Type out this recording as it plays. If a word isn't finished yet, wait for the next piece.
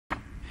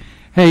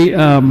Hey,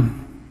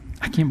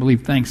 I can't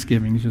believe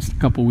Thanksgiving is just a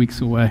couple weeks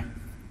away.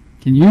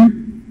 Can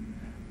you?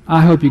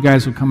 I hope you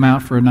guys will come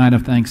out for a night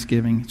of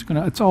Thanksgiving.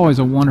 It's always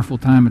a wonderful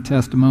time of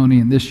testimony,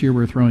 and this year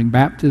we're throwing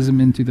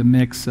baptism into the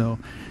mix, so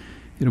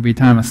it'll be a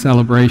time of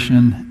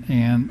celebration,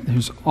 and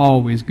there's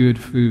always good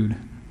food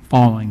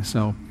falling.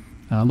 So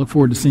look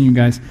forward to seeing you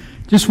guys.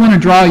 Just want to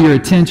draw your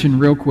attention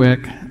real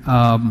quick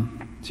to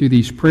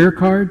these prayer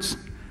cards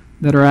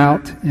that are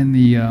out in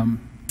the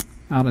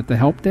out at the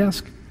help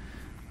desk.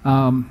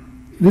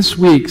 This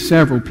week,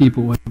 several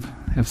people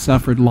have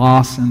suffered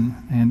loss,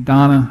 and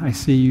Donna, I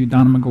see you,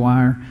 Donna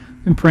McGuire.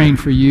 Been praying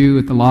for you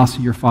at the loss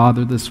of your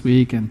father this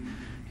week,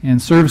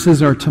 and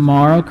services are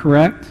tomorrow,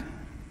 correct?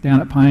 Down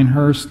at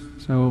Pinehurst,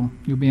 so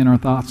you'll be in our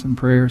thoughts and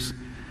prayers.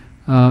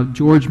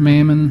 George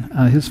Mammon,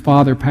 his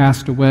father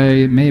passed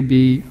away. It may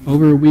be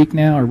over a week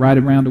now, or right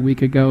around a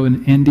week ago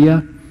in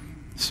India.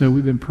 So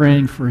we've been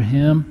praying for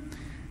him.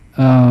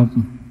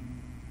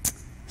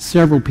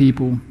 Several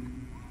people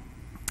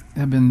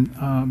have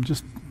been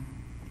just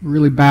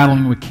really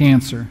battling with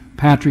cancer.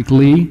 Patrick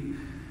Lee,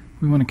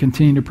 we want to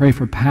continue to pray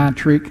for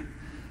Patrick.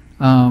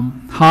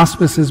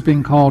 Hospice has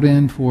been called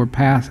in for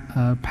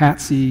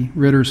Patsy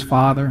Ritter's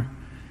father,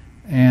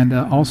 and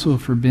also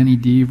for Benny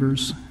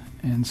Devers.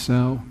 And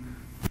so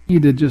we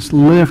need to just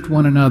lift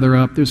one another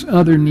up. There's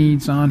other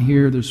needs on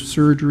here. There's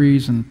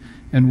surgeries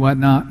and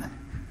whatnot.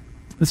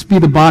 Let's be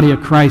the body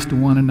of Christ to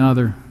one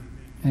another,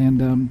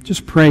 and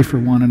just pray for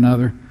one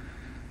another.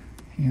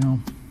 You know,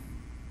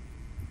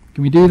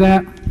 can we do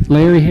that?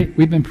 Larry,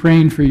 we've been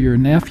praying for your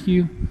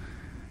nephew,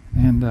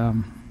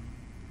 and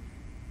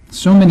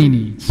so many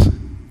needs,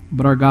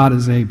 but our God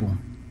is able.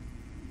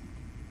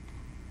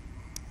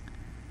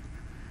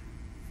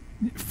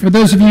 For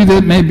those of you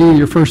that may be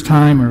your first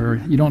time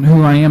or you don't know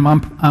who I am,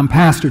 I'm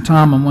Pastor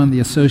Tom. I'm one of the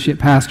associate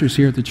pastors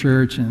here at the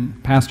church,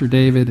 and Pastor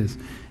David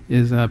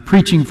is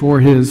preaching for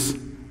his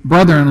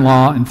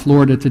brother-in-law in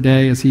Florida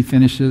today as he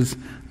finishes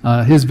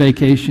his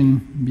vacation,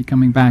 be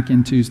coming back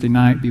in Tuesday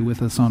night, be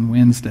with us on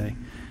Wednesday.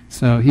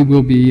 So he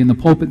will be in the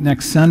pulpit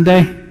next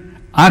Sunday.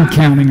 I'm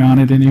counting on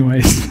it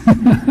anyways.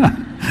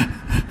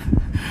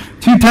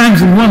 2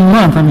 times in 1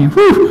 month, I mean,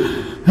 whew.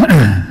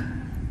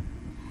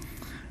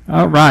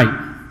 All right.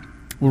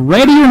 Well,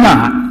 ready or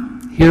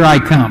not, here I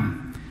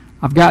come.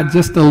 I've got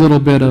just a little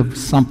bit of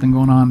something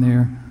going on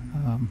there.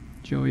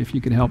 Joey, if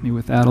you could help me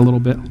with that a little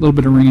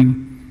bit of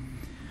ringing.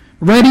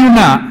 Ready or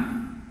not,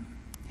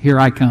 here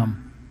I come.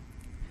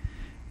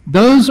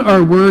 Those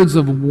are words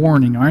of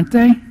warning, aren't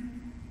they?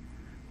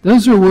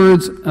 Those are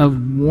words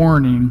of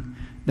warning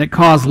that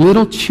cause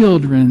little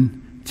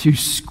children to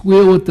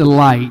squeal with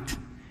delight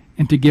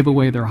and to give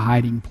away their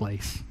hiding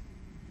place.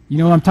 You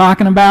know what I'm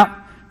talking about?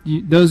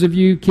 Those of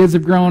you kids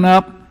have grown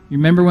up, you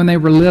remember when they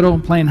were little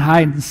playing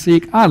hide and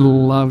seek? I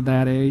love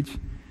that age.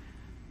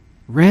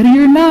 Ready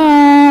or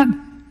not?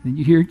 Then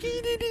you hear,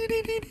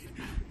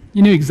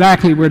 you knew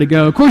exactly where to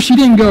go. Of course, you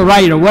didn't go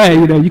right away.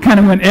 You kind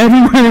of went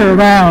everywhere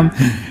around,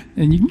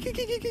 and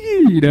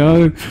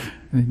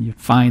and you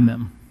find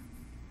them.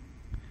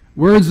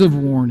 Words of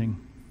warning.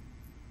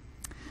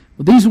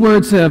 Well, these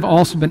words have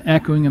also been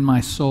echoing in my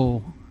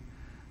soul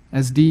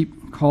as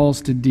deep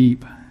calls to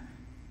deep.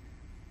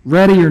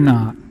 Ready or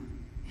not,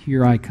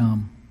 here I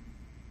come.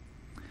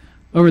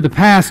 Over the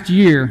past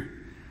year,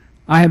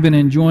 I have been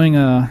enjoying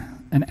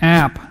an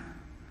app,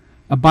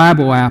 a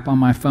Bible app on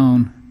my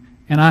phone,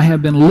 and I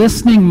have been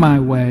listening my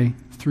way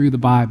through the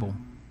Bible.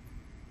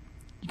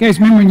 You guys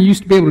remember when you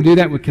used to be able to do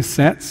that with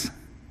cassettes?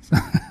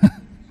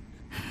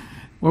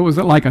 What was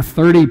it, like a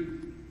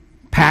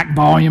 30-pack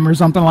volume or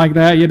something like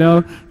that,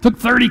 Took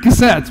 30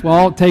 cassettes. Well,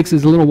 all it takes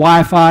is a little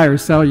Wi-Fi or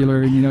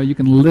cellular, and, you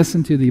can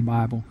listen to the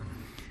Bible.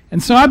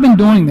 And so I've been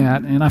doing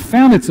that, and I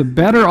found it's a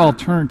better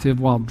alternative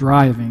while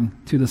driving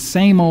to the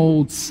same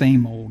old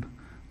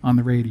on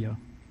the radio.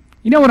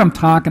 You know what I'm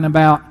talking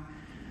about?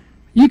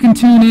 You can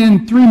tune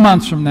in 3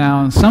 months from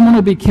now, and someone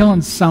will be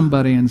killing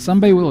somebody, and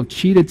somebody will have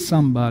cheated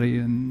somebody,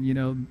 and,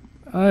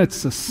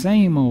 it's the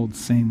same old.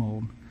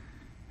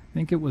 I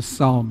think it was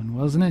Solomon,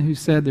 wasn't it, who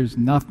said there's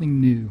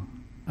nothing new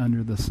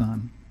under the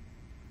sun.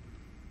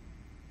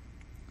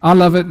 I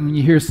love it when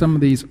you hear some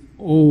of these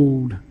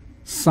old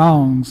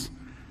songs,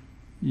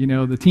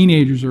 the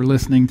teenagers are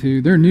listening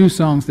to. They're new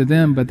songs to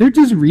them, but they're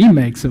just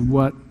remakes of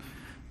what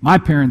my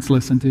parents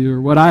listened to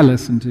or what I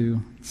listened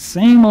to.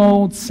 Same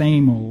old,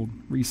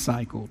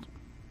 recycled.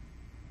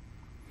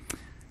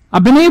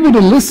 I've been able to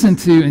listen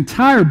to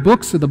entire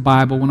books of the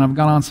Bible when I've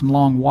gone on some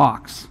long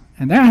walks,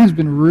 and that has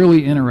been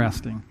really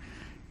interesting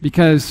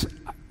because,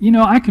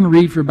 I can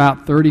read for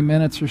about 30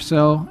 minutes or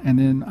so, and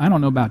then, I don't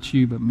know about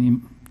you, but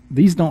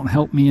these don't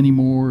help me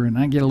anymore, and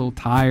I get a little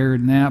tired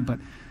and that,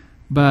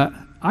 but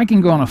I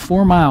can go on a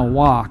 4-mile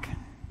walk,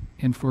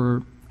 and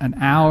for an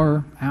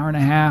hour and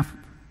a half,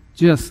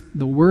 just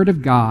the Word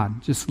of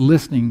God, just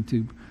listening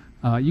to,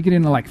 you get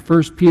into like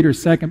 1 Peter,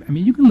 2,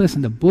 you can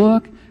listen to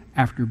book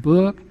after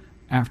book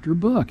after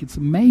book. It's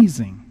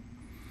amazing.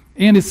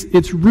 And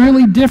it's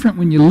really different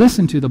when you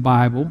listen to the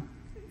Bible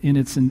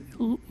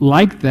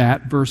like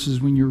that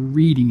versus when you're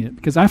reading it.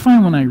 Because I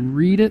find when I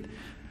read it,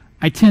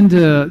 I tend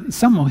to,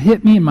 something will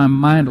hit me and my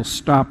mind will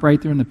stop right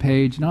there on the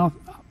page, and I'll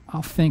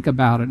think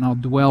about it and I'll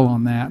dwell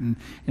on that.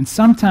 And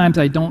sometimes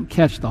I don't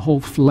catch the whole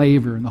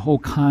flavor and the whole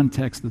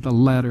context of the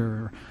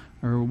letter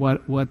or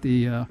what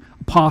the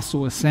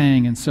apostle is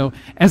saying. And so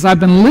as I've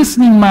been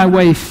listening my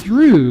way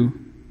through,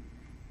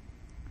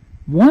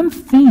 one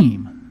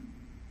theme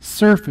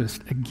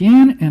surfaced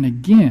again and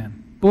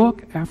again,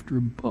 book after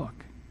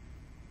book.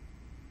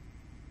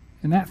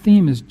 And that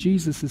theme is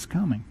Jesus is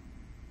coming.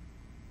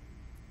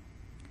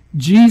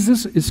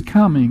 Jesus is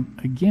coming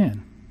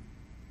again.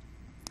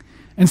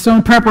 And so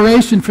in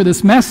preparation for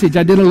this message,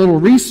 I did a little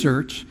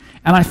research,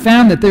 and I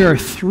found that there are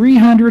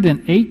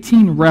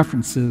 318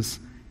 references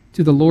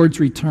to the Lord's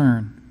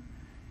return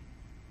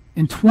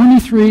in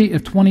 23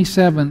 of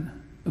 27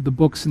 of the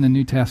books in the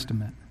New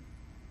Testament.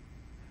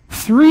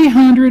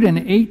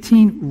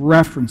 318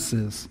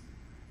 references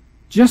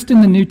just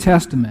in the New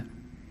Testament.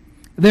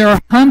 There are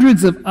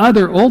hundreds of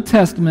other Old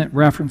Testament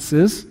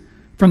references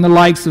from the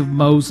likes of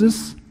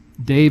Moses,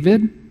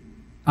 David,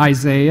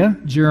 Isaiah,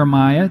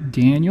 Jeremiah,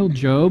 Daniel,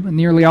 Job, and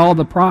nearly all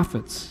the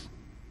prophets.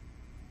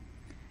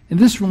 And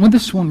this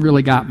one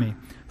really got me.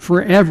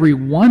 For every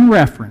one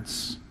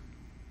reference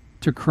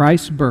to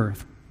Christ's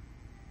birth,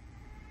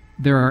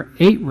 there are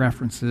 8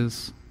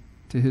 references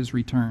to his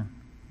return.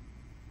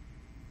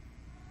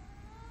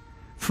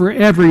 For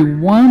every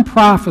one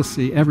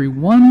prophecy, every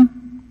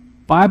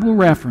one Bible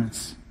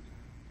reference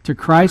to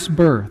Christ's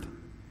birth,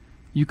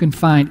 you can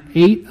find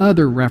 8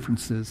 other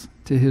references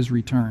to his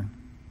return.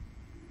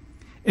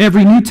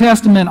 Every New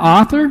Testament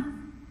author,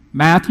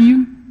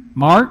 Matthew,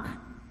 Mark,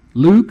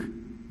 Luke,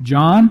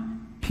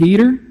 John,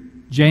 Peter,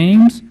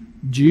 James,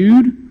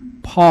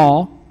 Jude,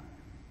 Paul,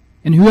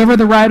 and whoever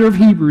the writer of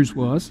Hebrews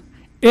was,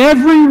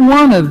 every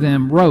one of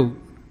them wrote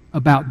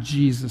about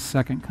Jesus'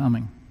 second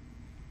coming.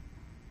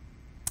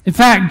 In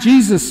fact,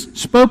 Jesus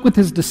spoke with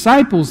his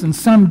disciples in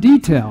some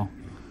detail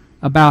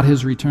about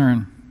his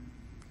return.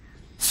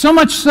 So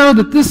much so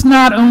that this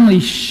not only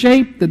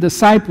shaped the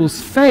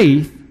disciples'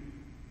 faith,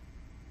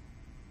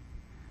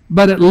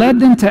 but it led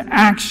them to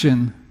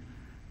action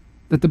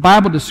that the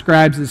Bible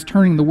describes as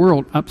turning the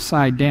world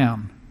upside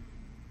down.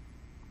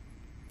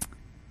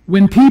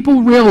 When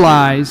people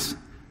realize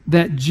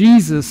that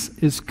Jesus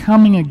is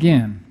coming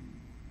again,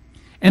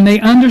 and they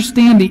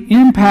understand the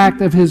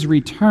impact of his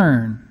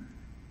return,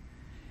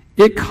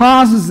 it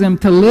causes them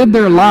to live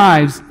their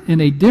lives in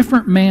a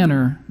different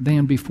manner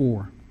than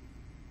before.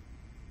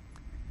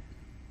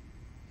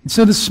 And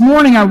so this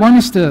morning I want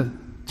us to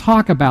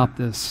talk about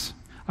this.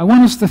 I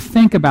want us to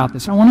think about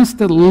this. I want us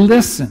to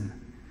listen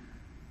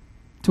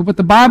to what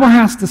the Bible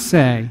has to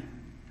say,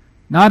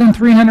 not in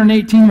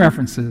 318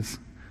 references,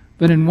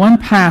 but in one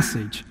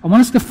passage. I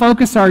want us to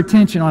focus our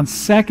attention on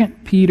 2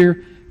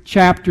 Peter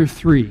chapter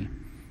 3.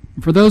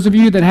 And for those of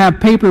you that have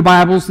paper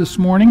Bibles this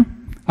morning,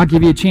 I'll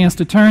give you a chance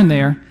to turn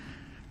there.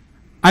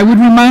 I would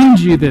remind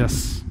you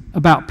this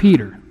about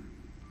Peter.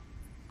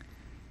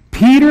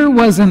 Peter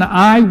was an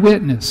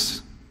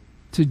eyewitness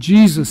to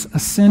Jesus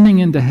ascending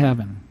into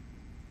heaven.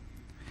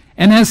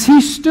 And as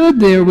he stood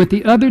there with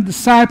the other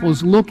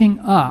disciples looking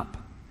up,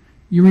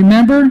 you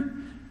remember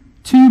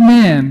 2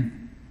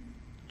 men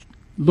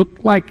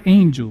looked like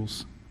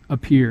angels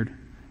appeared.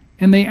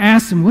 And they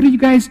asked him, "What are you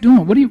guys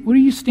doing? What are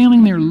you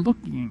standing there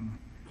looking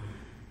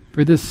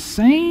for? This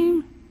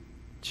same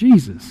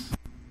Jesus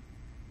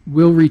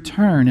will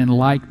return in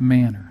like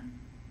manner."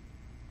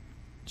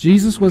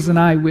 Jesus was an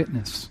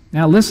eyewitness.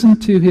 Now listen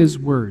to his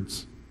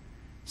words.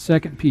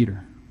 2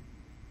 Peter.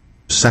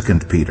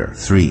 2 Peter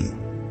 3.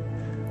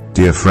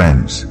 Dear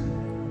friends,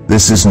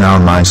 this is now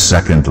my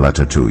second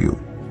letter to you.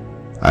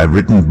 I've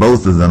written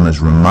both of them as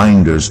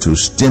reminders to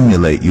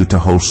stimulate you to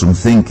wholesome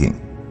thinking.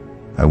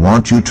 I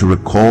want you to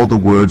recall the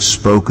words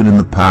spoken in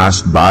the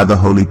past by the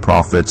holy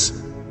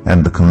prophets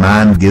and the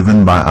command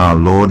given by our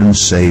Lord and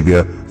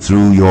Savior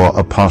through your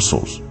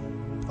apostles.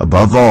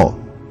 Above all,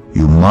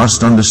 you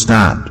must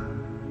understand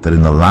that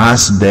in the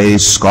last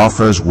days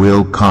scoffers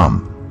will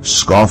come,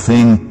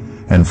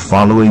 scoffing and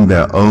following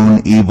their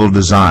own evil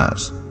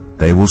desires.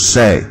 They will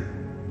say,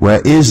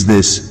 "Where is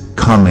this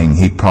coming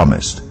he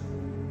promised?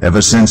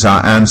 Ever since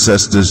our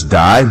ancestors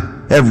died,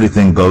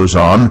 everything goes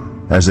on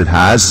as it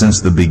has since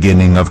the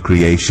beginning of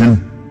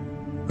creation."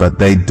 But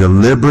they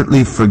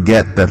deliberately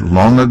forget that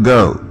long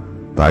ago,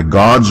 by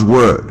God's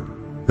word,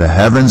 the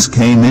heavens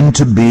came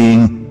into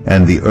being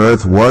and the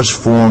earth was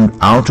formed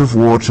out of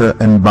water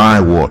and by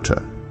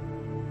water.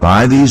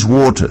 By these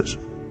waters,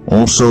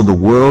 also the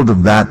world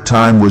of that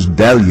time was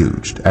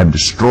deluged and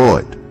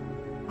destroyed.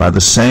 By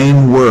the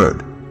same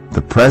word,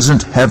 the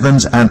present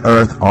heavens and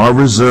earth are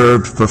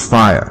reserved for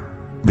fire,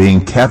 being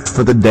kept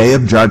for the day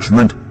of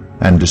judgment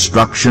and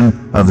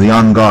destruction of the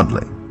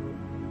ungodly.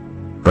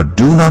 But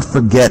do not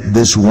forget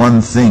this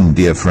one thing,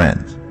 dear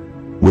friends.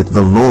 With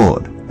the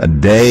Lord, a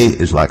day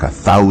is like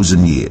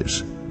 1,000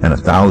 years, and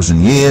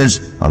 1,000 years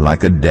are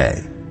like a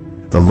day.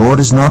 The Lord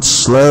is not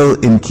slow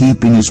in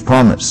keeping his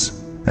promise,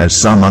 as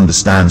some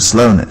understand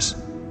slowness.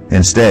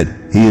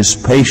 Instead, he is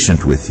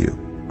patient with you,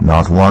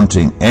 not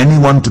wanting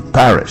anyone to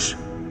perish,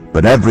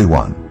 but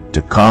everyone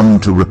to come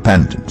to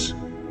repentance.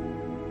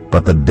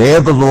 But the day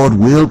of the Lord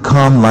will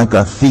come like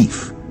a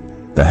thief.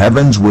 The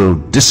heavens will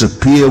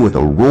disappear with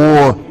a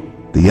roar,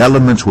 the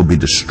elements will be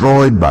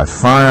destroyed by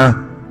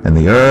fire, and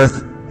the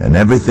earth and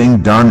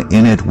everything done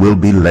in it will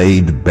be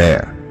laid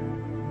bare.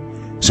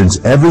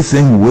 Since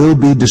everything will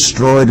be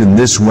destroyed in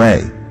this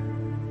way,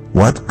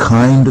 what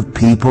kind of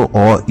people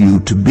ought you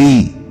to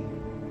be?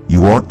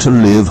 You ought to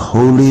live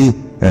holy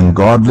and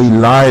godly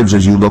lives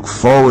as you look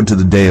forward to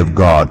the day of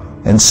God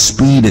and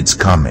speed its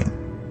coming.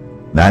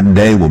 That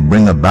day will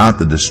bring about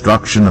the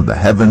destruction of the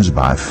heavens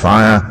by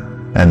fire,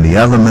 and the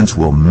elements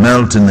will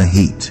melt in the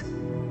heat.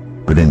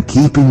 But in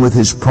keeping with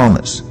his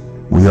promise,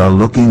 we are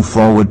looking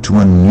forward to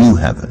a new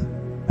heaven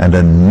and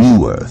a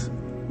new earth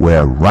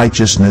where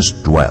righteousness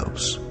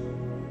dwells.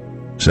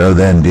 So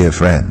then, dear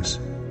friends,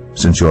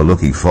 since you're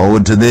looking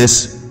forward to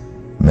this,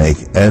 make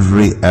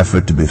every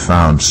effort to be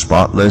found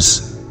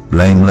spotless,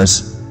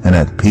 blameless, and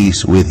at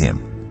peace with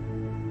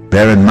him.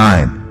 Bear in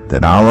mind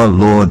that our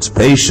Lord's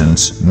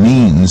patience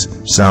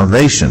means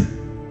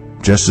salvation,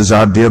 just as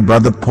our dear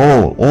brother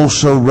Paul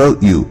also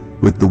wrote you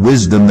with the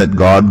wisdom that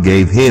God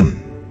gave him.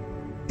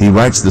 He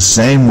writes the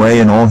same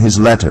way in all his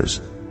letters,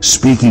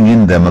 speaking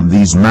in them of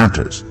these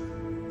matters.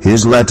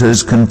 His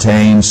letters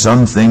contain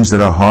some things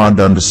that are hard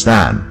to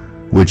understand,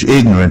 which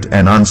ignorant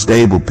and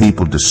unstable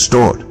people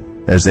distort,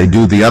 as they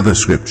do the other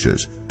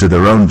scriptures, to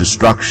their own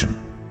destruction.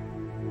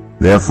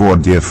 Therefore,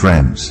 dear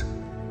friends,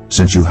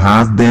 since you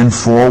have been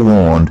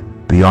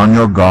forewarned, be on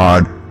your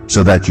guard,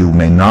 so that you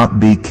may not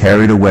be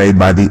carried away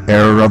by the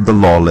error of the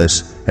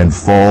lawless and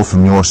fall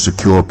from your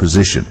secure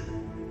position,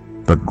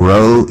 but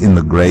grow in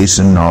the grace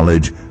and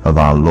knowledge of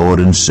our Lord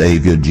and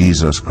Savior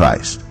Jesus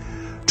Christ.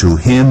 To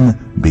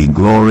him be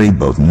glory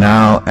both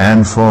now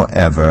and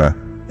forever.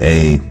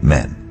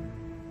 Amen.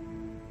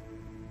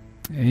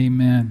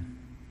 Amen.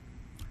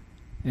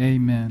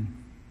 Amen.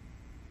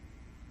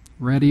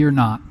 Ready or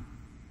not,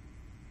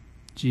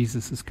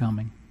 Jesus is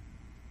coming.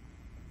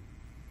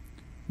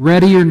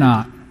 Ready or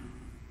not,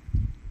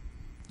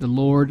 the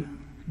Lord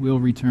will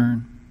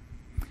return.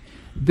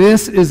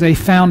 This is a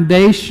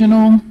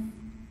foundational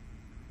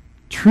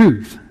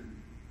truth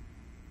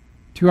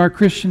to our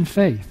Christian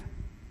faith.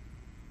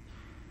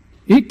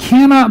 It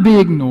cannot be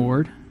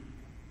ignored.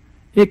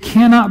 It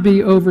cannot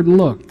be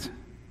overlooked.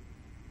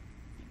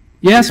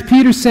 Yes,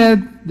 Peter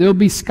said there'll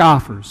be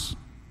scoffers.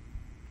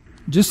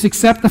 Just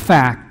accept the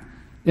fact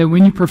that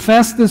when you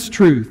profess this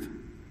truth,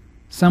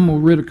 some will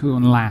ridicule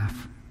and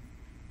laugh.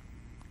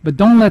 But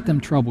don't let them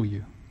trouble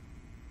you.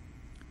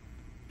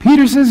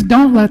 Peter says,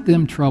 don't let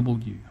them trouble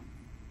you.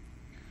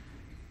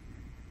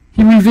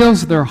 He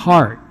reveals their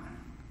heart.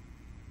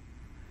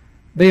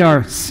 They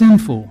are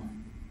sinful,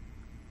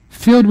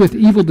 filled with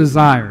evil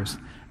desires.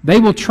 They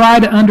will try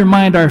to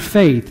undermine our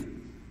faith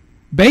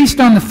based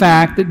on the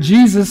fact that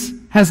Jesus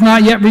has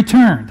not yet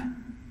returned.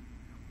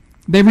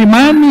 They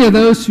remind me of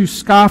those who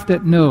scoffed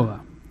at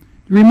Noah.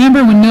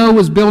 Remember when Noah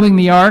was building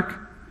the ark?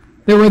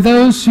 There were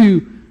those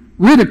who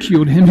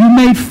ridiculed him, who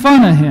made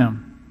fun of him.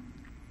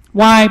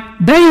 Why,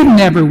 they had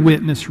never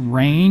witnessed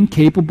rain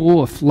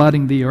capable of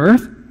flooding the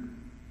earth.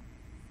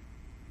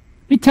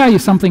 Let me tell you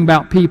something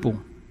about people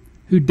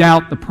who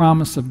doubt the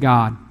promise of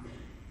God.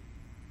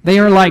 They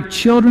are like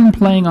children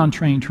playing on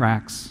train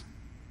tracks,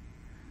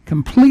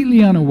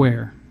 completely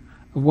unaware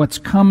of what's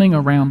coming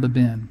around the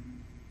bend.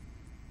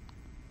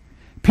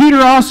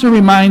 Peter also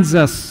reminds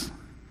us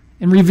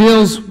and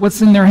reveals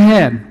what's in their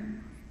head.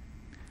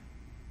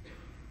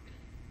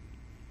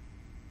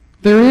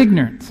 They're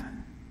ignorant.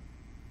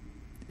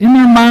 In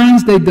their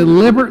minds, they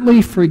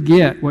deliberately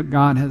forget what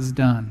God has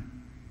done.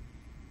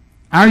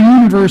 Our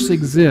universe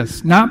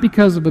exists not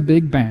because of a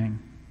big bang.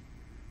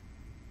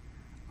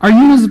 Our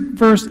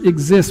universe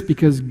exists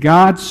because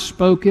God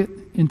spoke it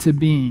into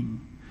being.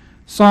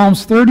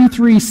 Psalms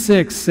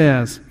 33:6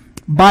 says,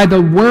 "By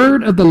the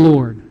word of the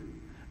Lord,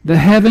 the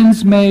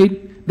heavens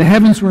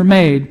were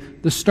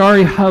made, the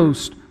starry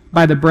host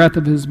by the breath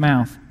of his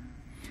mouth."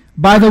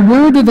 By the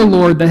word of the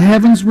Lord, the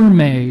heavens were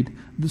made,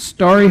 the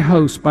starry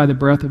host by the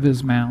breath of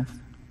his mouth.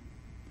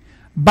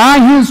 By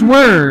his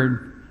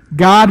word,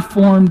 God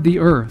formed the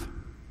earth.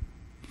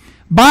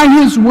 By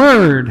his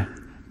word,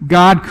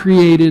 God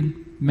created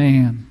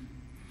man.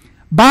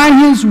 By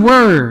his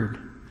word,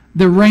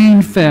 the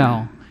rain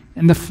fell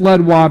and the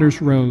flood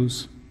waters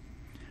rose.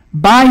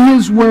 By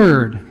his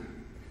word,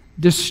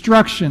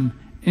 destruction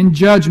and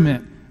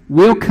judgment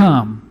will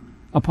come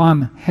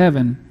upon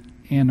heaven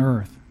and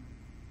earth.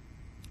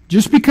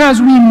 Just because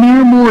we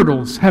mere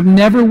mortals have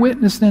never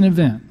witnessed an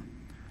event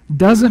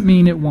doesn't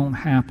mean it won't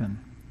happen.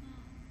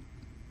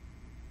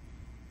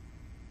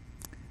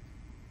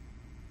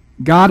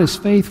 God is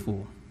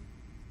faithful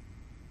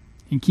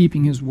in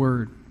keeping his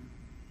word.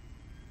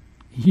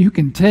 You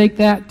can take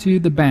that to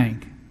the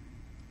bank.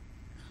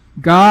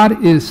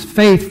 God is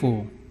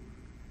faithful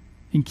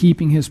in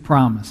keeping his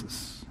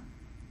promises.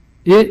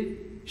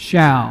 It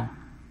shall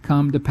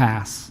come to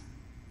pass.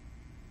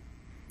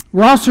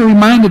 We're also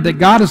reminded that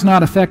God is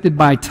not affected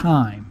by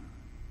time.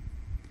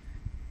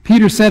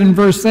 Peter said in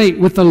verse 8,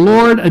 with the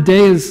Lord a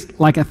day is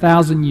like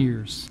 1,000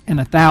 years, and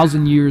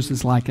 1,000 years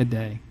is like a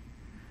day.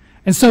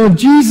 And so if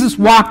Jesus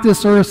walked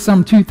this earth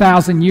some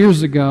 2,000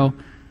 years ago,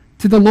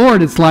 to the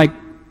Lord it's like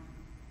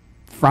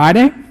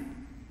Friday?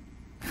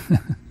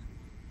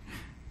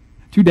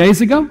 2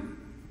 days ago?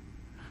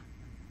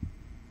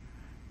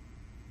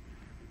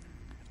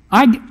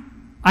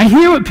 I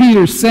hear what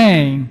Peter's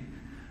saying,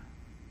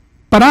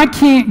 but I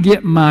can't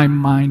get my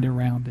mind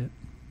around it.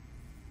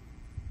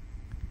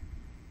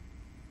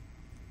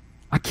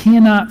 I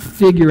cannot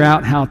figure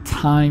out how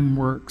time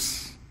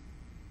works.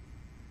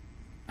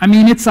 I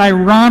mean, it's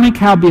ironic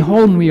how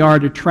beholden we are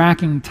to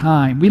tracking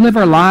time. We live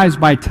our lives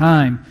by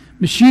time.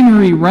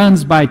 Machinery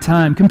runs by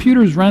time.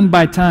 Computers run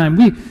by time.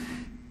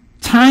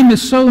 Time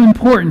is so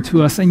important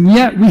to us, and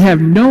yet we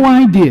have no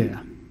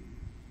idea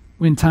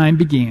when time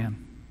began.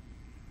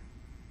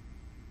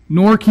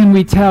 Nor can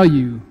we tell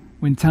you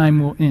when time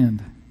will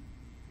end.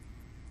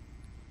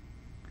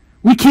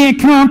 We can't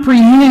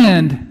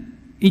comprehend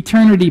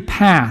eternity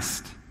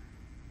past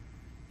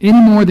any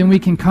more than we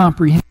can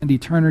comprehend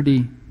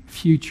eternity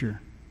future.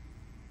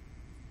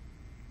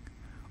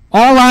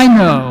 All I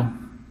know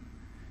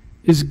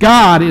is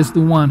God is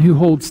the one who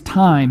holds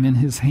time in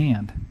His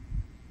hand.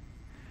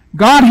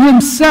 God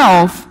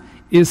Himself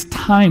is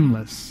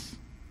timeless.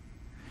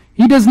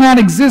 He does not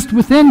exist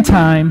within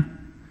time.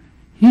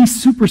 He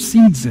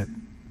supersedes it.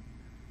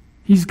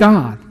 He's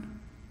God.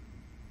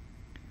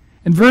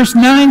 And verse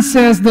 9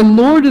 says, the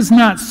Lord is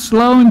not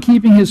slow in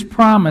keeping His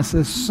promise,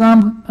 as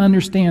some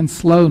understand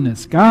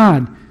slowness.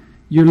 God,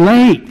 you're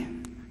late.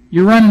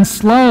 You're running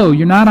slow.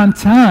 You're not on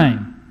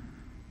time.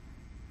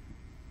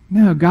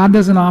 No, God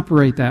doesn't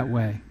operate that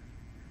way.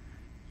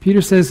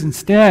 Peter says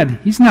instead,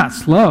 He's not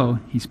slow.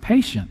 He's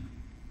patient.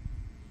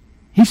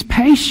 He's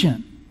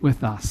patient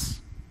with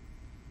us.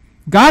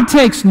 God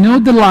takes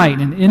no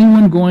delight in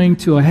anyone going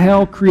to a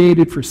hell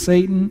created for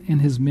Satan and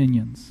his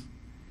minions.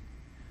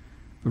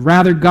 But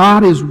rather,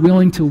 God is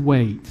willing to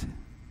wait,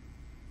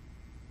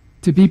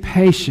 to be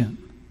patient,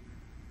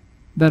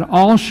 that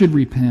all should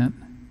repent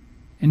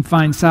and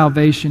find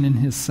salvation in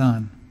His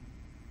Son.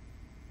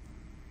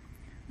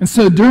 And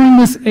so during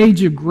this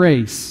age of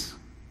grace,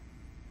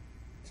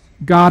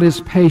 God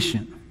is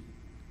patient.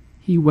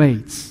 He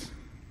waits.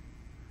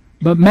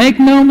 But make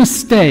no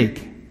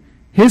mistake,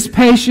 His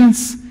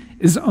patience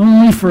is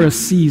only for a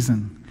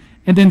season.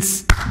 And then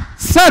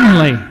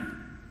suddenly,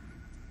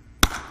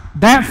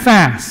 that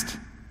fast,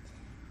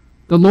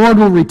 the Lord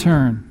will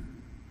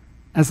return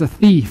as a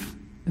thief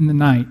in the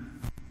night.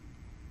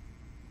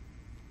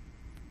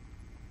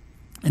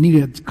 I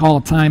need to call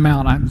a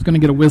timeout. I was going to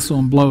get a whistle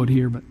and blow it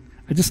here, but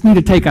I just need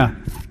to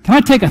can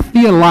I take a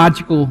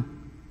theological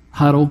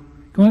huddle?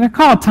 Can I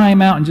call a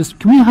timeout and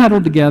can we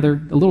huddle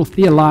together, a little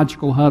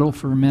theological huddle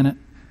for a minute?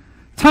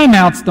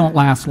 Timeouts don't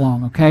last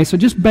long, okay? So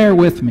just bear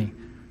with me,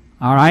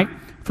 all right?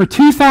 For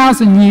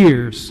 2,000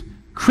 years,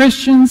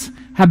 Christians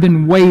have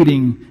been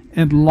waiting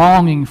and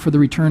longing for the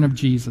return of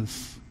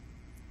Jesus.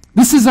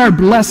 This is our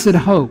blessed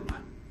hope,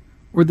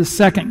 or the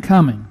second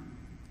coming,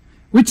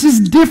 which is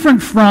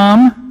different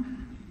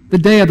from the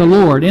day of the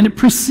Lord, and it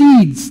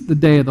precedes the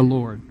day of the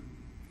Lord.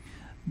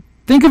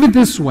 Think of it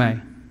this way.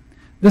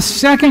 The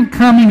second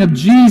coming of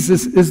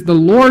Jesus is the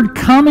Lord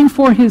coming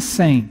for His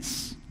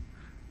saints.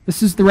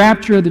 This is the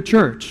rapture of the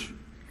church.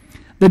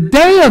 The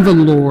day of the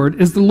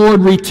Lord is the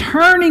Lord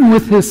returning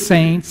with His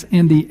saints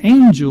and the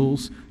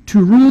angels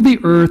to rule the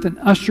earth and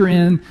usher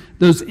in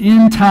those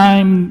end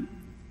time,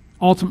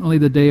 ultimately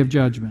the day of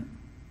judgment.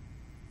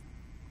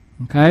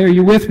 Okay, are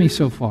you with me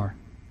so far?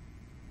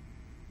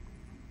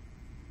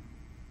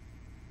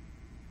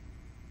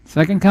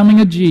 Second coming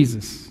of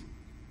Jesus,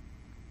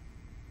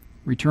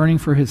 returning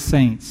for His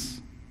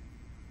saints.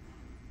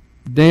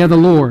 The day of the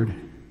Lord,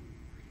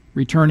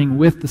 returning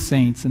with the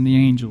saints and the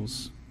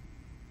angels.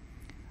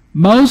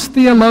 Most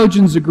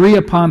theologians agree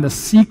upon the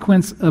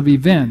sequence of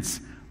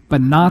events,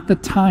 but not the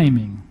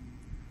timing,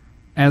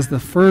 as the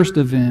first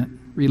event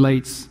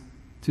relates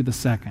to the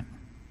second.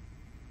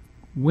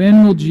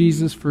 When will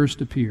Jesus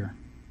first appear?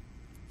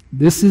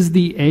 This is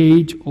the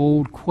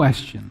age-old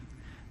question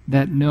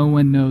that no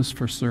one knows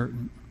for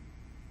certain.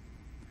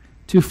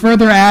 To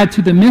further add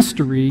to the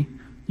mystery,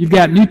 you've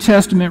got New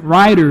Testament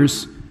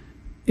writers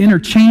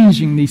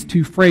interchanging these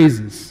two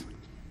phrases.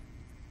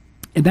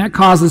 And that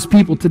causes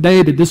people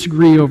today to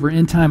disagree over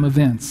end-time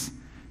events,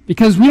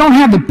 because we don't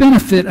have the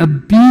benefit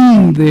of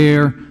being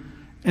there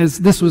as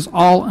this was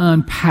all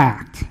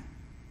unpacked.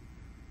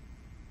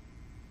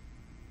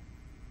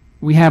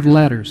 We have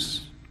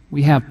letters.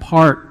 We have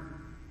part.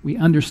 We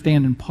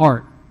understand in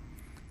part.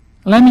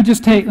 Let me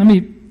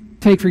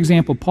take, for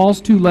example,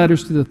 Paul's 2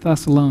 letters to the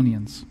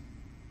Thessalonians,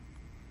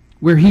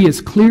 where he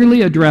is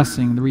clearly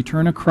addressing the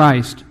return of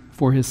Christ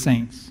for his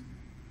saints.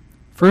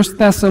 1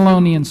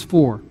 Thessalonians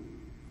 4.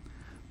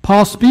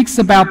 Paul speaks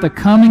about the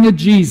coming of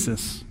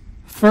Jesus,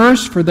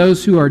 first for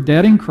those who are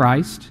dead in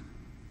Christ,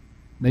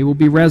 they will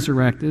be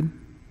resurrected,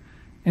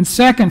 and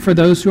second for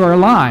those who are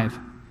alive,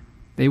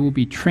 They will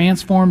be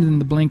transformed in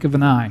the blink of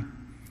an eye.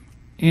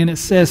 And it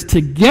says,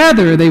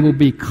 together they will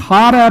be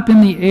caught up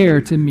in the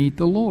air to meet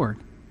the Lord.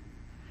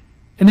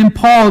 And then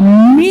Paul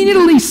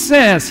immediately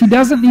says he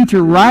doesn't need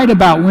to write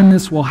about when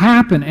this will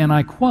happen, and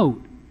I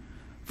quote,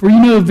 "For you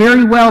know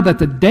very well that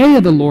the day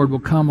of the Lord will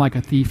come like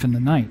a thief in the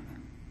night."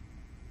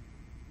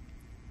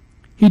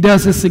 He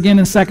does this again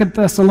in 2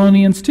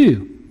 Thessalonians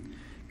 2.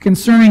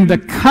 Concerning the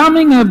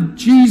coming of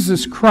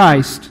Jesus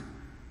Christ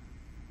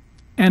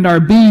and our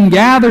being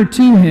gathered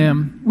to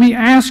him, we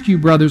ask you,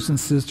 brothers and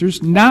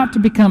sisters, not to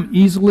become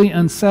easily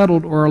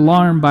unsettled or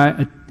alarmed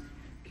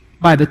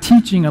by the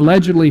teaching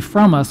allegedly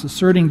from us,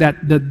 asserting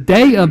that the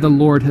day of the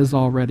Lord has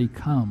already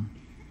come.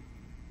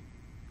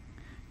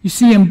 You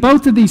see, in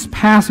both of these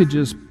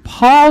passages,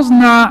 Paul's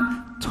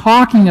not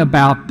talking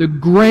about the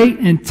great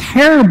and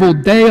terrible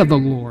day of the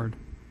Lord,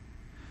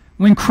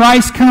 when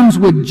Christ comes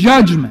with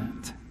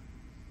judgment,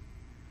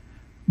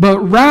 but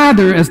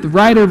rather, as the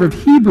writer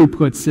of Hebrew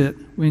puts it,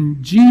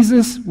 when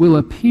Jesus will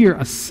appear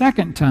a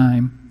second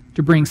time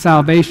to bring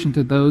salvation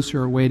to those who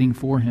are waiting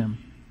for him.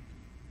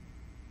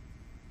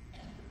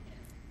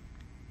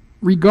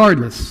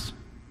 Regardless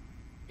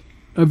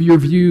of your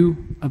view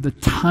of the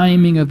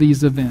timing of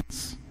these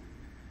events,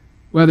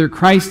 whether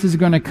Christ is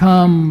going to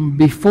come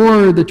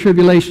before the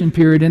tribulation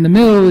period, in the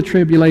middle of the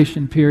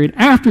tribulation period,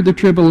 after the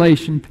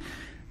tribulation,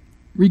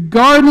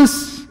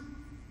 regardless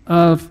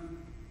of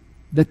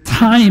the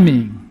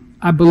timing,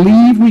 I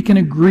believe we can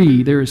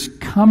agree there is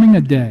coming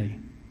a day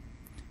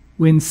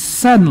when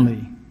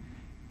suddenly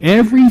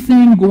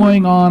everything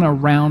going on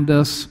around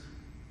us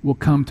will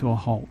come to a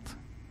halt.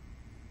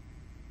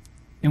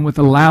 And with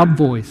a loud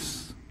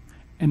voice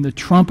and the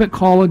trumpet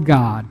call of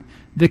God,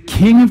 the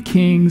King of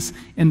Kings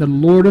and the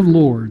Lord of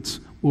Lords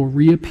will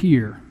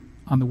reappear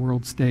on the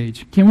world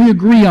stage. Can we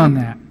agree on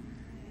that?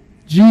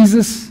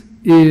 Jesus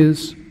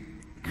is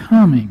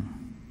coming.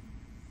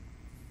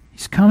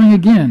 He's coming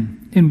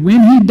again. And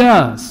when he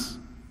does,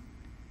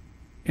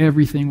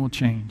 everything will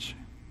change.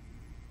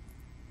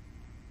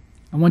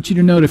 I want you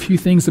to note a few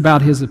things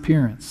about his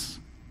appearance.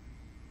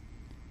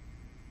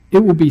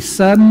 It will be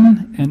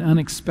sudden and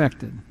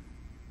unexpected.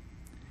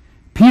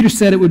 Peter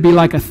said it would be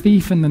like a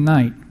thief in the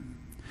night.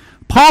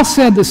 Paul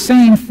said the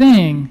same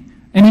thing,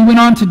 and he went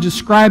on to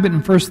describe it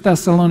in 1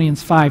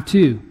 Thessalonians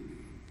 5:2.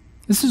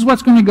 This is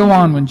what's going to go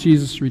on when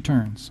Jesus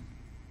returns.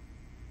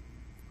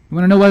 You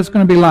want to know what it's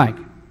going to be like?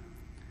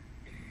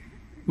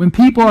 When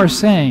people are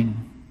saying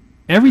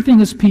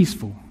everything is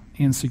peaceful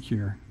and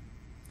secure,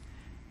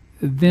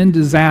 then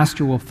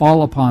disaster will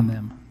fall upon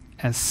them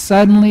as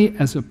suddenly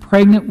as a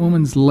pregnant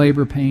woman's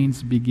labor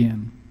pains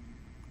begin,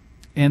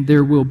 and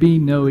there will be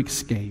no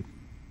escape.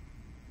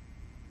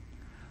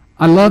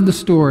 I love the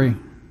story.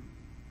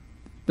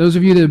 Those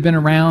of you that have been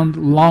around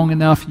long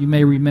enough, you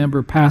may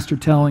remember Pastor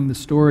telling the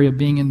story of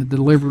being in the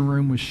delivery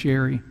room with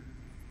Sherry.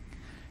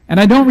 And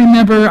I don't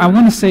remember, I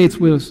want to say it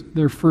was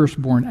their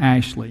firstborn,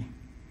 Ashley.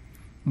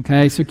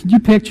 Okay, so can you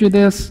picture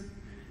this?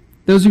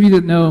 Those of you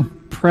that know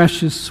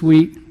precious,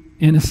 sweet,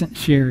 innocent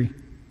Sherry.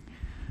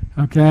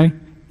 Okay,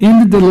 in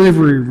the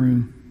delivery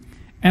room.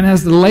 And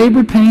as the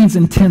labor pains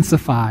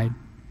intensified,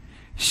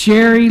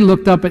 Sherry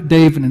looked up at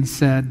David and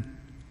said,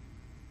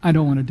 "I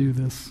don't want to do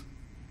this."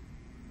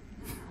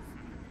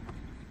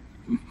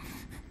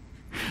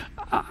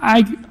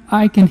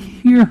 I can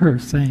hear her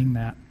saying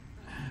that,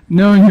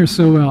 knowing her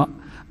so well.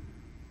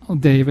 "Oh,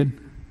 David,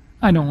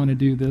 I don't want to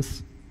do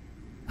this.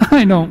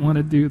 I don't want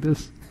to do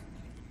this."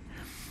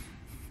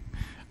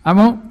 I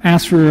won't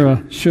ask for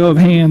a show of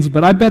hands,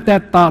 but I bet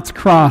that thought's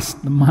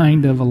crossed the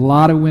mind of a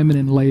lot of women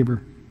in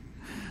labor.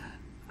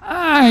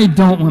 I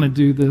don't want to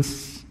do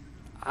this.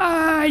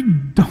 I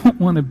don't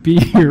want to be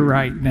here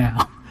right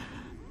now.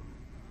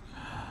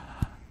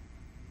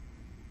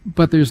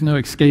 But there's no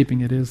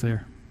escaping it, is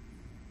there?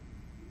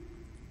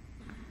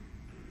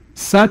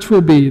 Such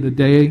will be the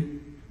day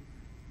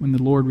when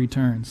the Lord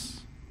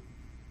returns.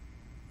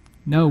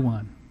 No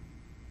one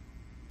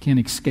can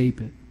escape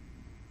it.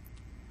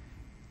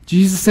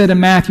 Jesus said in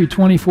Matthew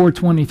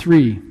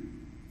 24:23,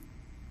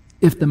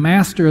 if the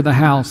master of the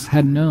house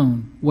had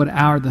known what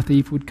hour the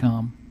thief would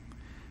come,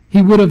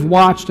 he would have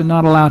watched and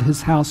not allowed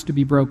his house to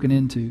be broken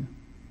into.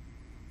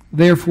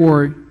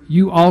 Therefore,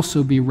 you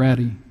also be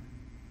ready,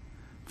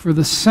 for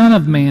the Son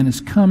of Man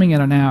is coming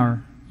at an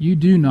hour you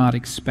do not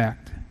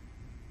expect.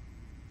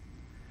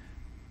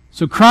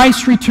 So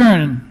Christ's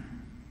return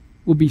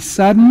will be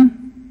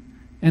sudden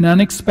and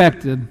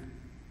unexpected,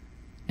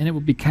 and it will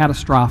be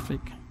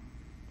catastrophic.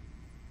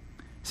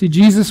 See,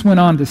 Jesus went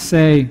on to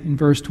say in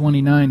verse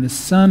 29, the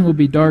sun will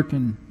be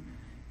darkened,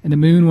 and the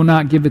moon will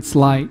not give its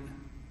light.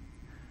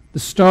 The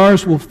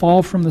stars will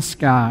fall from the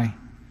sky,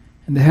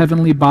 and the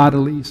heavenly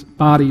bodies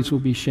will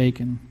be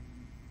shaken.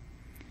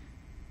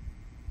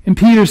 And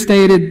Peter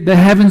stated, the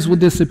heavens will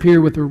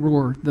disappear with a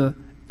roar. The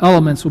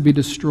elements will be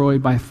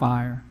destroyed by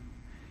fire.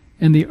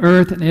 And the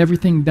earth and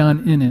everything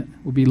done in it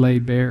will be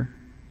laid bare.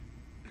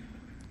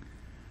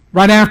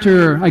 Right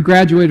after I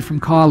graduated from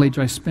college,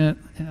 I spent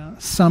a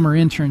summer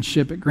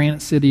internship at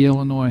Granite City,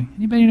 Illinois.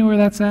 Anybody know where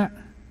that's at?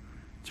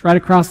 It's right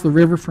across the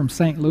river from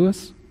St.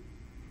 Louis.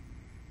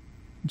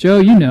 Joe,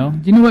 you know.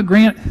 Do you know what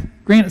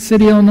Granite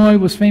City, Illinois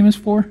was famous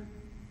for?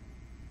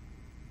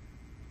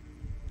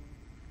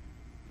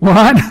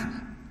 What?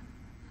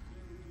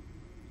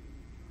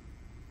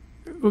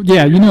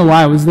 Yeah, you know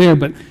why I was there,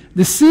 but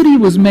the city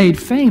was made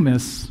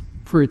famous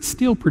for its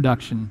steel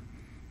production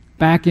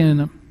back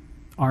in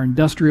our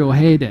industrial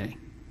heyday.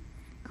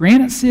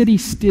 Granite City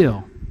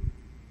Steel.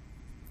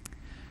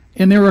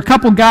 And there were a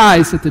couple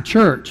guys at the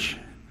church.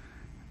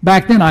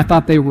 Back then I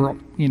thought they were,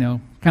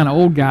 kind of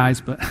old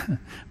guys, but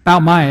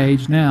about my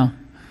age now.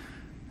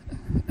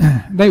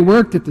 They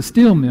worked at the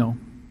steel mill.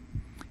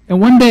 And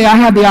one day I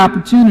had the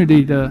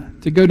opportunity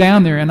to go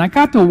down there, and I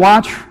got to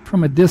watch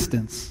from a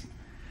distance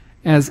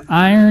as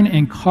iron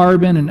and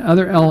carbon and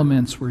other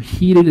elements were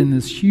heated in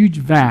this huge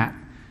vat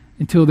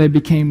until they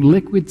became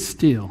liquid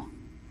steel.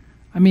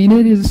 I mean,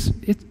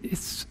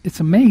 it's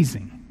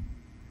amazing.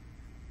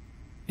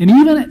 And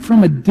even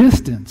from a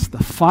distance,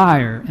 the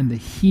fire and the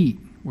heat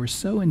were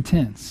so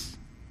intense.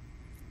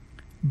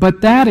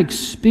 But that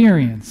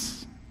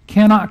experience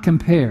cannot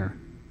compare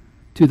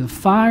to the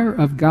fire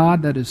of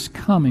God that is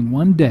coming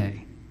one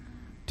day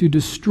to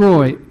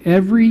destroy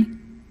every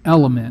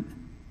element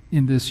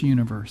in this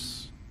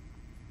universe.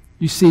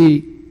 You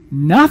see,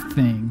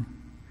 nothing,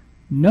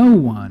 no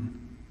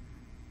one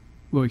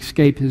will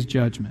escape his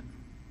judgment.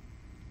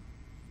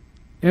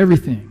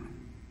 Everything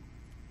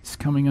is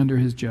coming under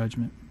his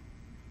judgment.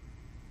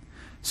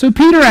 So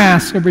Peter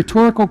asks a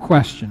rhetorical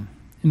question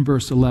in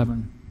verse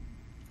 11.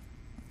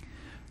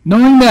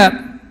 Knowing that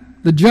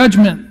the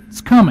judgment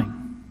is coming,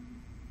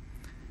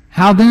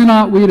 how then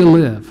ought we to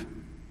live?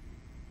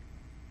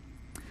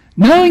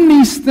 Knowing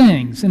these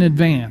things in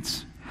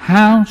advance,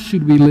 how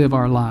should we live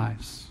our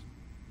lives?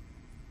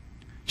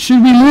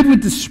 Should we live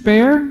with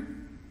despair?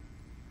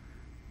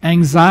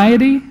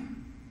 Anxiety?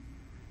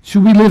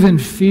 Should we live in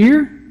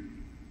fear?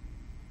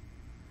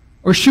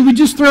 Or should we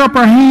just throw up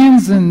our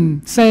hands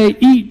and say,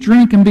 eat,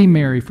 drink, and be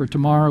merry, for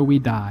tomorrow we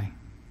die?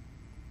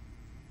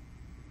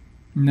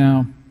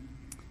 No.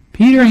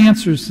 Peter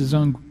answers his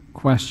own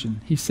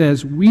question. He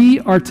says, we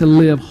are to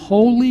live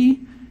holy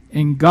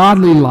and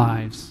godly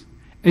lives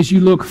as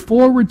you look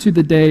forward to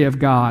the day of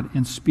God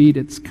and speed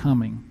its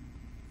coming.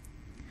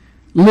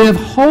 Live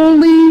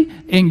holy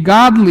and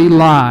godly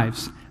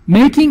lives,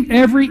 making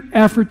every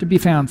effort to be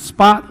found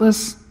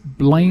spotless,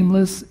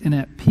 blameless, and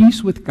at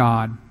peace with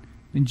God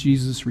when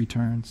Jesus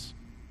returns.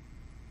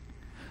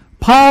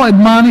 Paul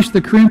admonished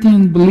the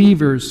Corinthian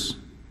believers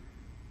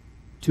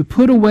to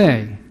put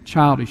away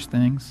childish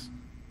things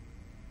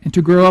and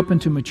to grow up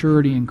into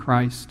maturity in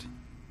Christ.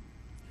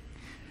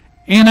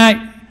 And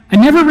I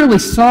never really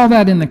saw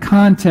that in the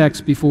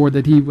context before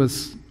that he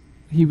was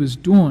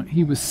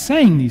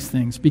saying these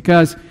things,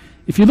 because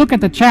if you look at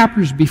the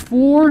chapters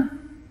before,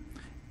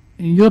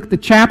 and you look at the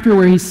chapter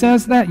where he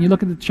says that, and you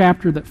look at the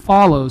chapter that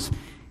follows,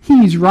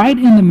 he's right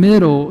in the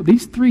middle,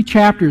 these 3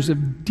 chapters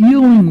of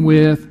dealing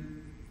with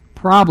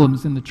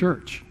problems in the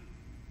church.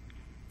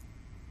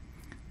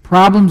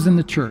 Problems in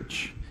the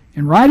church.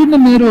 And right in the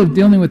middle of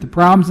dealing with the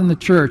problems in the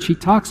church, he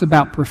talks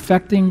about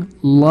perfecting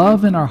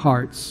love in our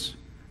hearts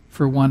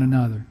for one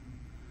another.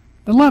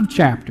 The love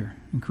chapter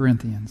in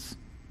Corinthians.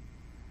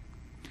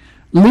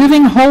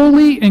 Living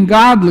holy and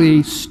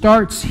godly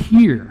starts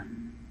here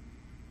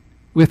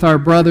with our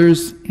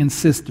brothers and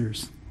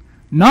sisters.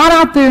 Not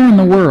out there in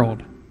the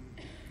world.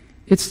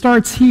 It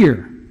starts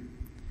here.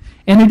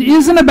 And it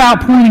isn't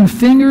about pointing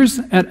fingers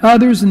at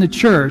others in the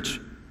church,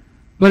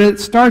 but it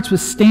starts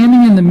with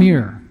standing in the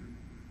mirror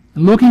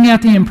and looking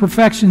at the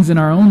imperfections in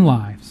our own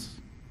lives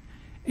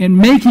and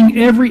making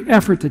every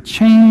effort to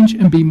change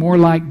and be more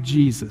like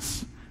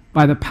Jesus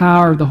by the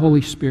power of the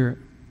Holy Spirit.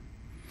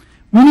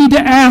 We need to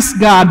ask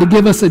God to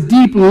give us a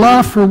deep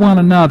love for one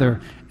another,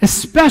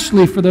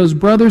 especially for those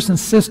brothers and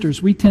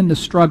sisters we tend to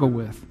struggle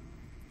with.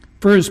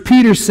 For as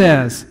Peter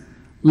says,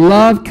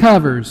 love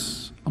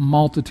covers a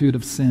multitude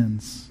of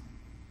sins.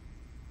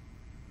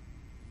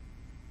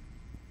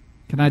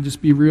 Can I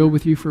just be real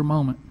with you for a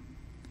moment?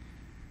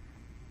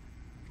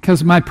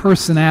 Because my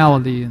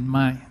personality and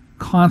my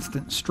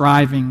constant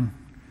striving,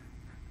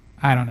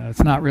 I don't know,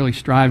 it's not really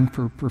striving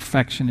for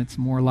perfection, it's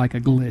more like a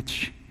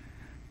glitch.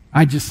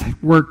 I just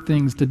work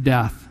things to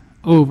death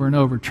over and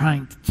over,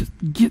 trying to just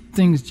get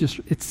things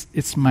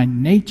it's my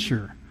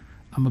nature.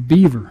 I'm a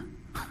beaver.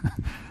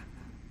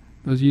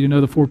 Those of you who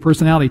know the 4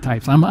 personality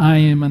types, I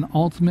am an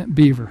ultimate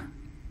beaver.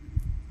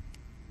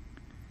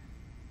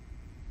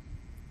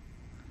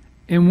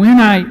 And when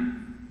I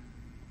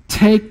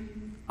take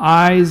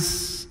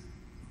eyes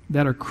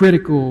that are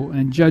critical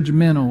and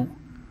judgmental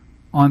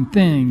on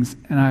things,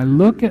 and I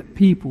look at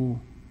people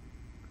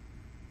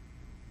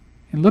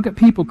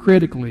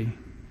critically,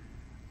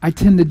 I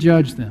tend to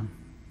judge them.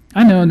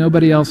 I know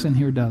nobody else in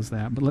here does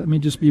that, but let me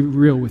just be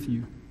real with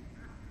you.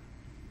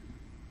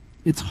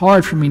 It's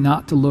hard for me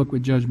not to look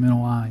with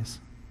judgmental eyes.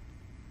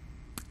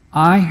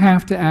 I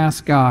have to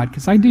ask God,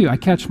 because I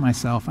catch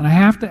myself, and I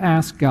have to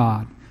ask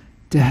God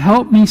to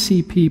help me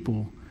see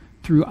people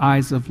through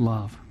eyes of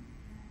love.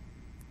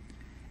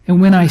 And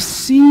when I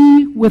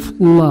see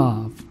with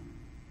love,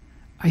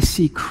 I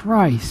see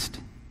Christ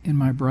in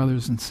my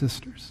brothers and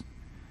sisters.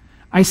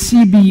 I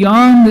see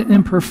beyond the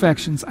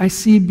imperfections. I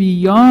see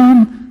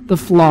beyond the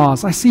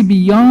flaws. I see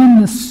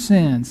beyond the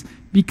sins,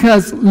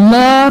 because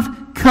love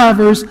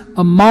covers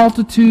a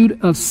multitude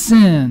of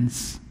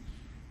sins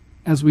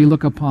as we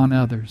look upon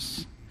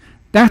others.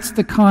 That's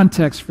the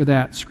context for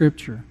that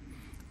scripture.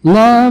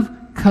 Love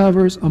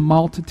covers a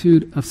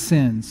multitude of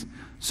sins.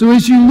 So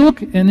as you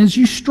look and as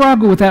you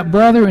struggle with that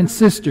brother and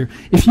sister,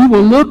 if you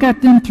will look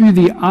at them through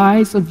the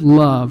eyes of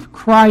love,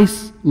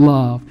 Christ's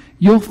love,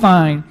 you'll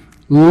find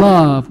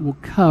love will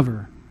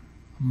cover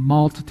a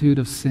multitude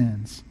of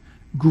sins.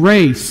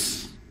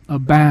 Grace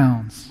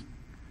abounds.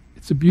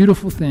 It's a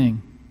beautiful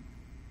thing.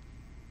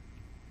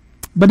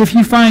 But if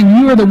you find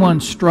you are the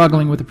one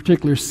struggling with a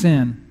particular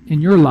sin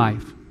in your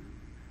life,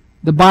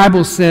 the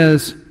Bible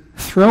says,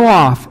 throw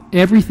off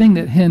everything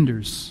that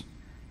hinders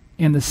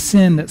and the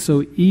sin that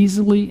so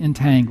easily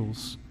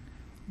entangles.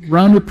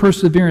 Run with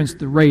perseverance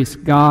the race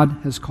God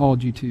has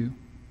called you to.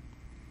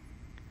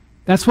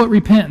 That's what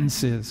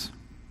repentance is.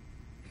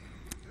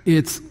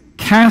 It's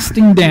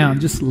casting down,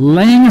 just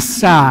laying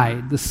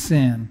aside the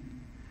sin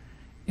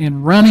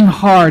and running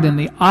hard in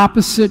the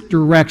opposite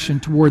direction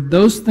toward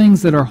those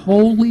things that are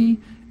holy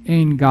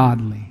and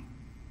godly.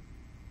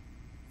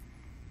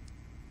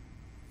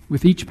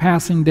 With each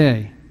passing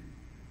day,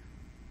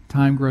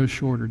 time grows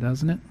shorter,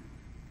 doesn't it?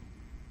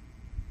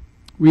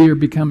 We are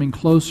becoming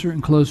closer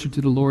and closer to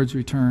the Lord's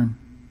return.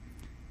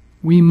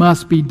 We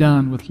must be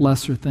done with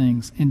lesser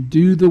things and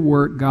do the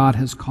work God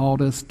has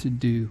called us to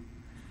do.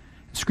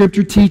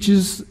 Scripture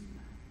teaches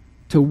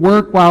to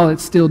work while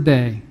it's still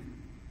day,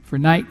 for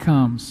night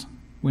comes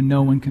when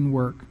no one can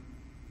work.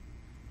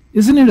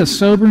 Isn't it a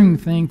sobering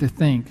thing to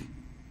think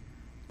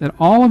that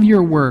all of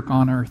your work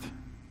on earth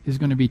is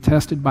going to be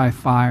tested by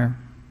fire?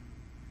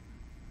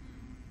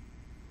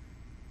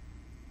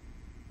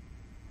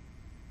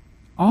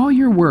 All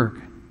your work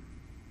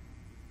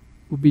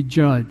will be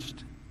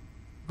judged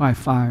by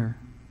fire.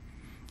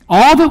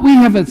 All that we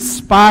have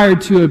aspired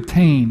to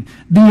obtain,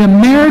 the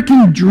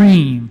American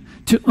dream,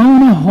 to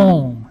own a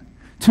home,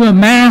 to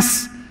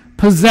amass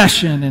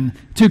possession, and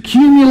to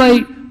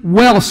accumulate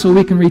wealth so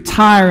we can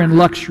retire in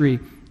luxury,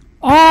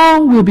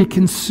 all will be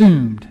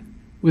consumed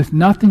with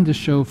nothing to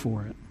show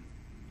for it.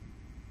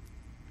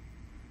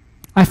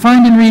 I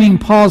find in reading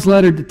Paul's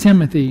letter to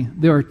Timothy,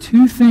 there are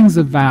two things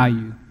of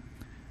value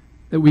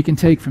that we can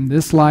take from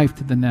this life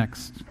to the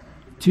next.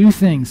 Two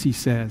things, he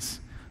says.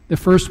 The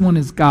first one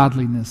is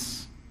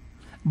godliness.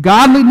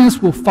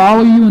 Godliness will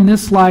follow you in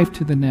this life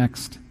to the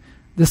next.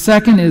 The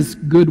second is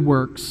good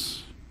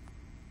works.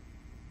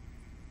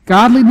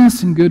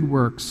 Godliness and good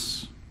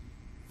works,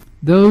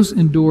 those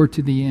endure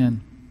to the end.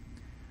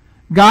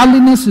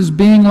 Godliness is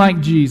being like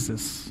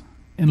Jesus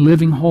and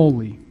living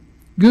holy.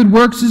 Good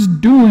works is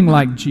doing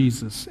like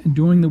Jesus and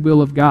doing the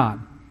will of God.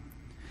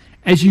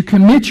 As you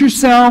commit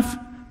yourself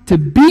to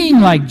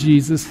being like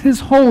Jesus, His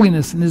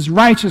holiness and His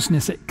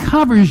righteousness, it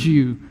covers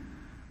you.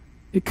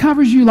 It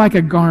covers you like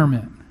a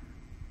garment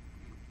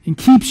and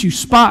keeps you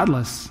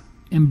spotless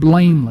and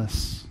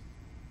blameless.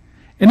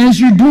 And as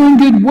you're doing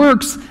good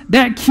works,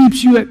 that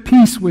keeps you at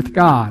peace with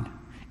God.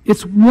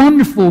 It's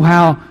wonderful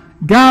how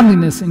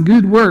godliness and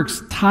good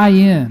works tie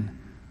in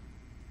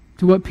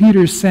to what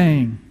Peter's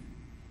saying.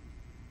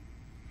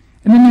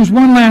 And then there's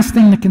one last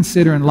thing to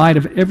consider in light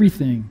of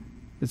everything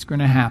that's going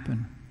to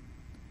happen.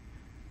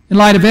 In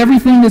light of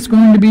everything that's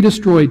going to be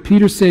destroyed,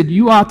 Peter said,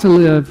 you ought to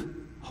live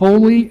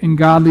holy and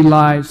godly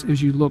lives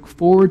as you look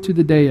forward to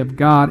the day of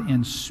God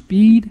and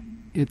speed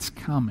its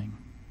coming.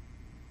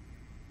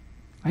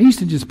 I used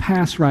to just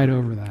pass right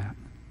over that.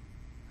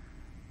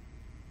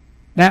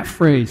 That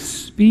phrase,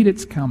 speed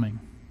its coming.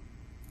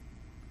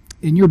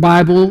 In your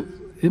Bible,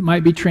 it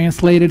might be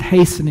translated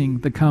hastening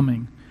the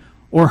coming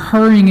or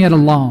hurrying it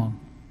along.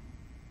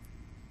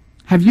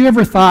 Have you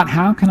ever thought,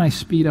 how can I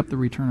speed up the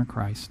return of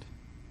Christ?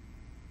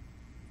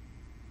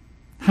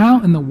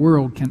 How in the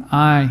world can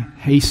I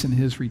hasten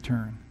His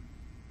return?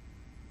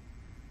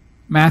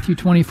 Matthew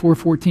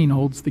 24:14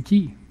 holds the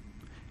key.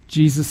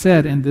 Jesus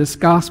said, and this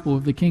gospel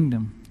of the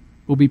kingdom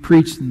will be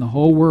preached in the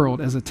whole world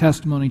as a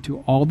testimony to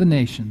all the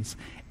nations,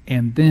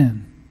 and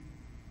then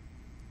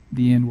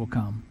the end will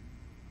come.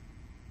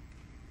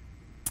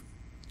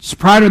 Just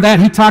prior to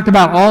that, He talked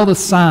about all the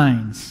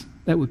signs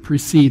that would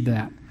precede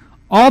that.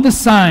 All the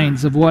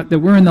signs of that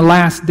we're in the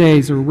last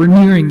days, or we're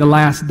nearing the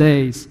last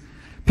days.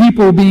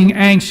 People being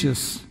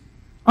anxious.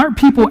 Aren't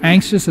people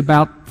anxious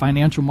about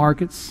financial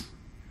markets?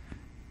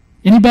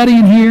 Anybody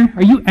in here?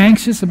 Are you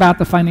anxious about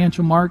the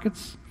financial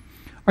markets?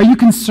 Are you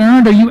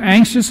concerned? Are you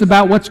anxious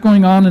about what's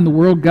going on in the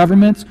world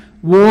governments?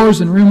 Wars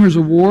and rumors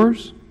of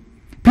wars?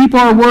 People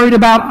are worried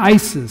about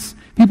ISIS.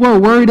 People are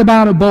worried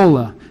about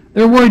Ebola.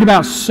 They're worried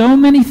about so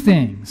many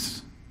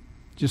things,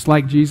 just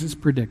like Jesus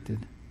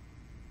predicted.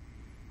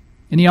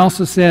 And He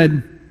also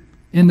said,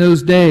 in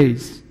those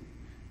days,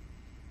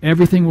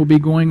 everything will be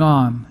going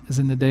on as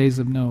in the days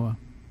of Noah.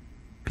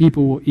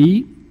 People will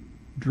eat,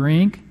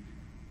 drink,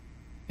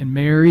 and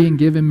marry and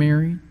give in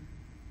marriage.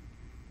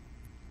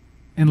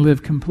 and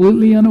live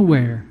completely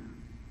unaware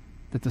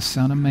that the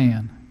Son of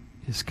Man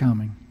is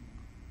coming.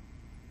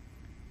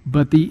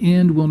 But the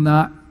end will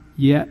not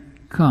yet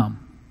come.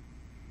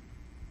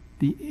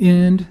 The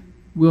end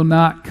will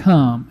not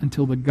come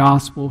until the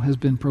gospel has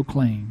been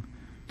proclaimed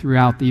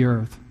throughout the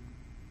earth.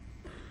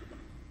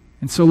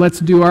 And so let's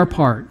do our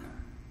part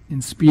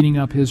in speeding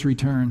up his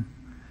return.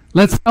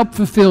 Let's help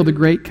fulfill the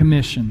Great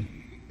Commission,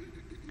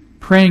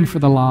 praying for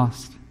the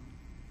lost,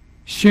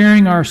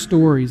 sharing our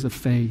stories of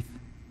faith,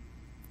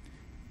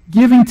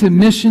 giving to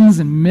missions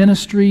and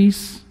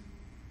ministries,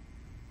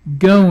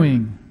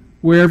 going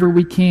wherever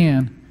we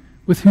can,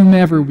 with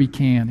whomever we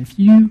can. If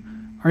you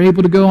are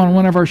able to go on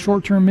one of our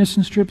short-term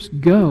mission trips,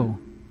 go.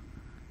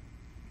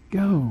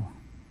 Go.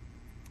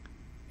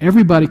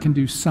 Everybody can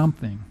do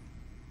something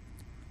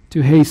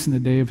to hasten the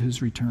day of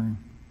his return.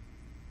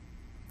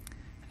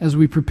 As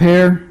we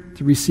prepare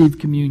to receive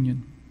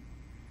communion,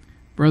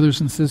 brothers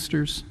and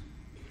sisters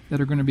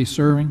that are going to be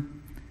serving,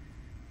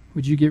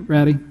 would you get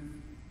ready?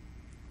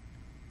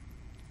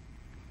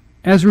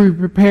 As we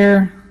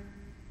prepare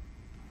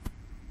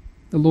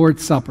the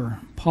Lord's Supper,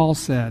 Paul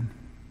said,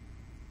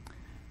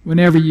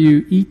 whenever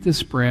you eat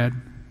this bread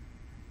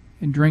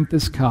and drink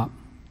this cup,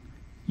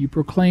 you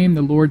proclaim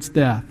the Lord's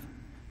death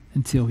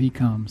until he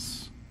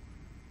comes.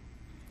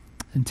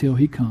 Until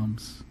he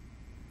comes.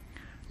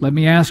 Let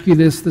me ask you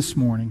this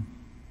morning.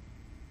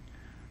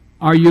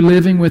 Are you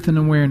living with an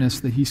awareness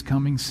that he's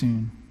coming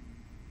soon?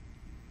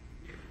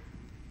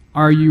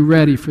 Are you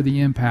ready for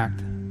the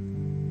impact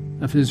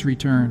of his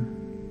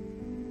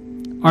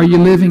return? Are you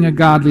living a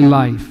godly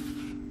life?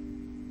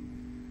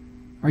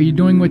 Are you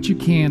doing what you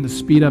can to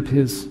speed up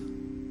his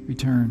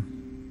return?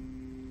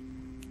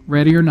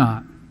 Ready or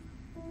not,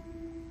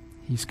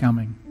 he's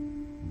coming.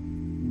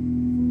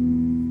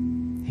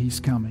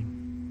 He's coming.